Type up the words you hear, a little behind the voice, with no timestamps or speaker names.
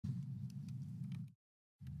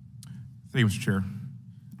Thank you, Mr. Chair.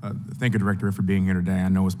 Thank you, Director, for being here today. I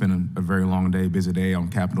know it's been a very long day, busy day on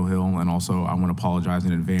Capitol Hill, and also I want to apologize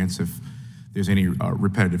in advance if there's any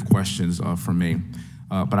repetitive questions from me.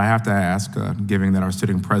 But I have to ask, given that our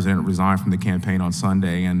sitting president resigned from the campaign on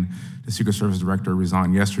Sunday and the Secret Service Director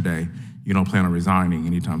resigned yesterday, you don't plan on resigning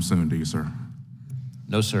anytime soon, do you, sir?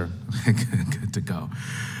 No, sir. Good to go.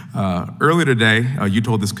 Earlier today, you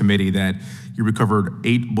told this committee that you recovered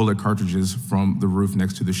 8 bullet cartridges from the roof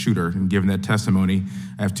next to the shooter. And given that testimony,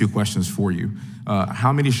 I have 2 questions for you.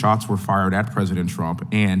 How many shots were fired at President Trump,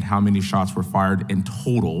 and how many shots were fired in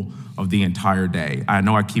total of the entire day? I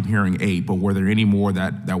know I keep hearing 8, but were there any more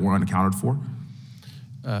that were unaccounted for?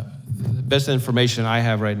 The best information I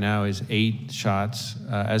have right now is 8 shots.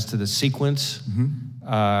 As to the sequence,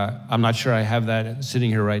 I'm not sure I have that sitting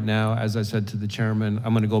here right now. As I said to the chairman,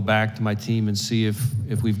 I'm going to go back to my team and see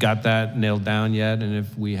if we've got that nailed down yet, and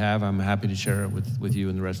if we have, I'm happy to share it with you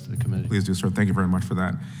and the rest of the committee. Please do, sir. Thank you very much for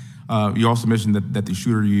that. You also mentioned that the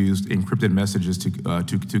shooter used encrypted messages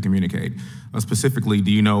to communicate. Specifically,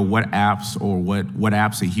 do you know what apps or what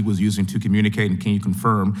apps that he was using to communicate, and can you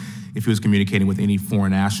confirm if he was communicating with any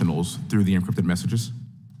foreign nationals through the encrypted messages?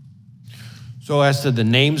 So as to the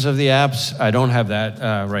names of the apps, I don't have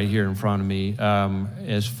that right here in front of me.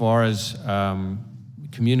 As far as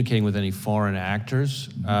communicating with any foreign actors,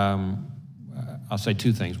 I'll say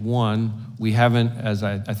 2 things. One, we haven't, as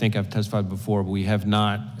I think I've testified before, we have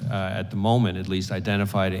not, at the moment at least,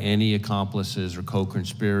 identified any accomplices or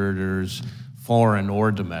co-conspirators, foreign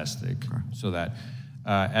or domestic. Okay. So that,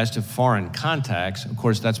 as to foreign contacts, of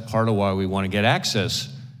course, that's part of why we want to get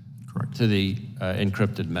access to the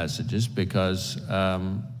encrypted messages, because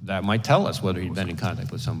that might tell us whether he'd been in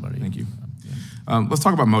contact with somebody. Thank you. Let's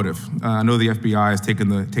talk about motive. I know the FBI has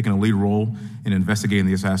taken a lead role in investigating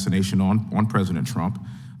the assassination on President Trump.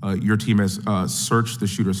 Your team has searched the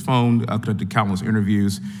shooter's phone, conducted countless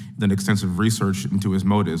interviews, done extensive research into his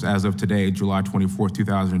motives. As of today, July 24th,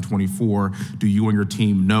 2024, do you and your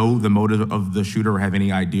team know the motive of the shooter or have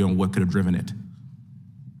any idea on what could have driven it?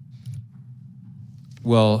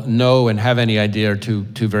 Well, know and have any idea are two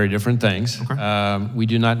very different things. Okay. We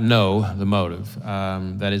do not know the motive.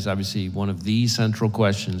 That is obviously one of the central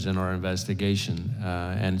questions in our investigation.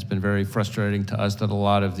 And it's been very frustrating to us that a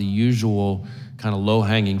lot of the usual kind of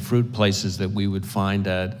low-hanging fruit places that we would find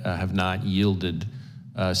at have not yielded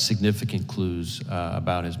significant clues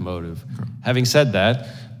about his motive. Okay. Having said that,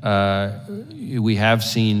 we have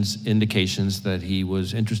seen indications that he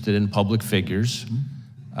was interested in public figures.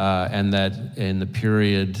 And that in the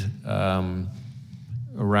period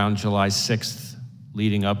around July 6th,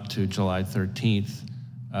 leading up to July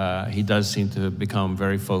 13th, he does seem to have become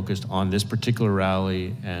very focused on this particular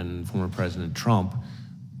rally and former President Trump.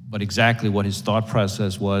 But exactly what his thought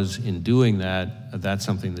process was in doing that, that's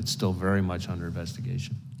something that's still very much under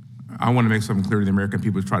investigation. I want to make something clear to the American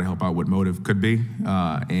people to try to help out what motive could be.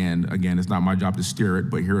 And again, it's not my job to steer it,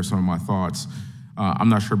 but here are some of my thoughts. I'm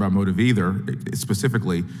not sure about motive either,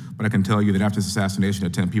 specifically, but I can tell you that after this assassination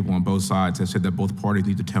attempt, people on both sides have said that both parties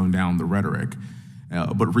need to tone down the rhetoric.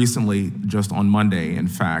 But recently, just on Monday, in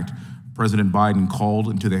fact, President Biden called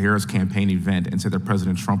into the Harris campaign event and said that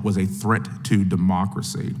President Trump was a threat to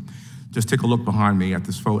democracy. Just take a look behind me at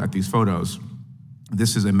these photos.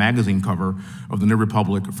 This is a magazine cover of the New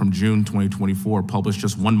Republic from June 2024, published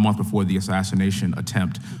just 1 month before the assassination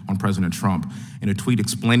attempt on President Trump. In a tweet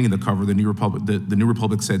explaining the cover, the New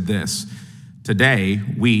Republic said this: "Today,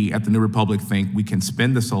 we at the New Republic think we can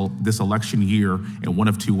spend this election year in one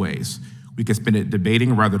of 2 ways. We can spend it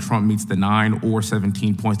debating whether Trump meets the 9 or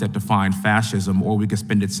 17 points that define fascism, or we can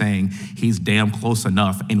spend it saying he's damn close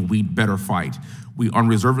enough and we'd better fight. We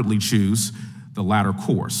unreservedly choose the latter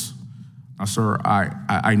course." Now, sir,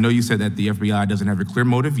 I know you said that the FBI doesn't have a clear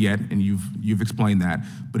motive yet, and you've explained that,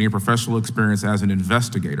 but in your professional experience as an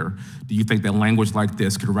investigator, do you think that language like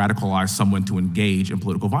this could radicalize someone to engage in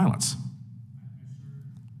political violence?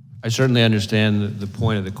 I certainly understand the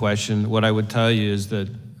point of the question. What I would tell you is that,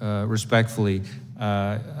 respectfully,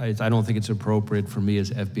 I don't think it's appropriate for me as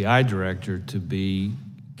FBI director to be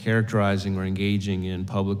characterizing or engaging in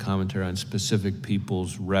public commentary on specific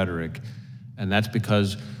people's rhetoric, and that's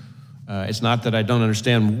because it's not that I don't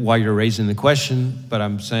understand why you're raising the question, but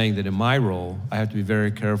I'm saying that in my role, I have to be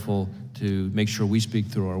very careful to make sure we speak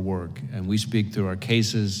through our work, and we speak through our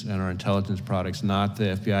cases and our intelligence products, not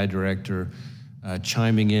the FBI director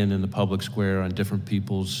chiming in the public square on different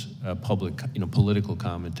people's political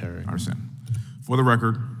commentary. I understand. For the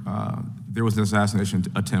record, there was an assassination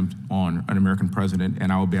attempt on an American president,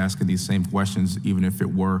 and I will be asking these same questions even if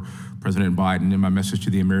it were President Biden. And my message to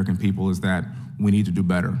the American people is that we need to do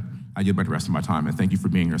better. I yield back the rest of my time, and thank you for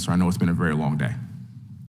being here, sir. I know it's been a very long day.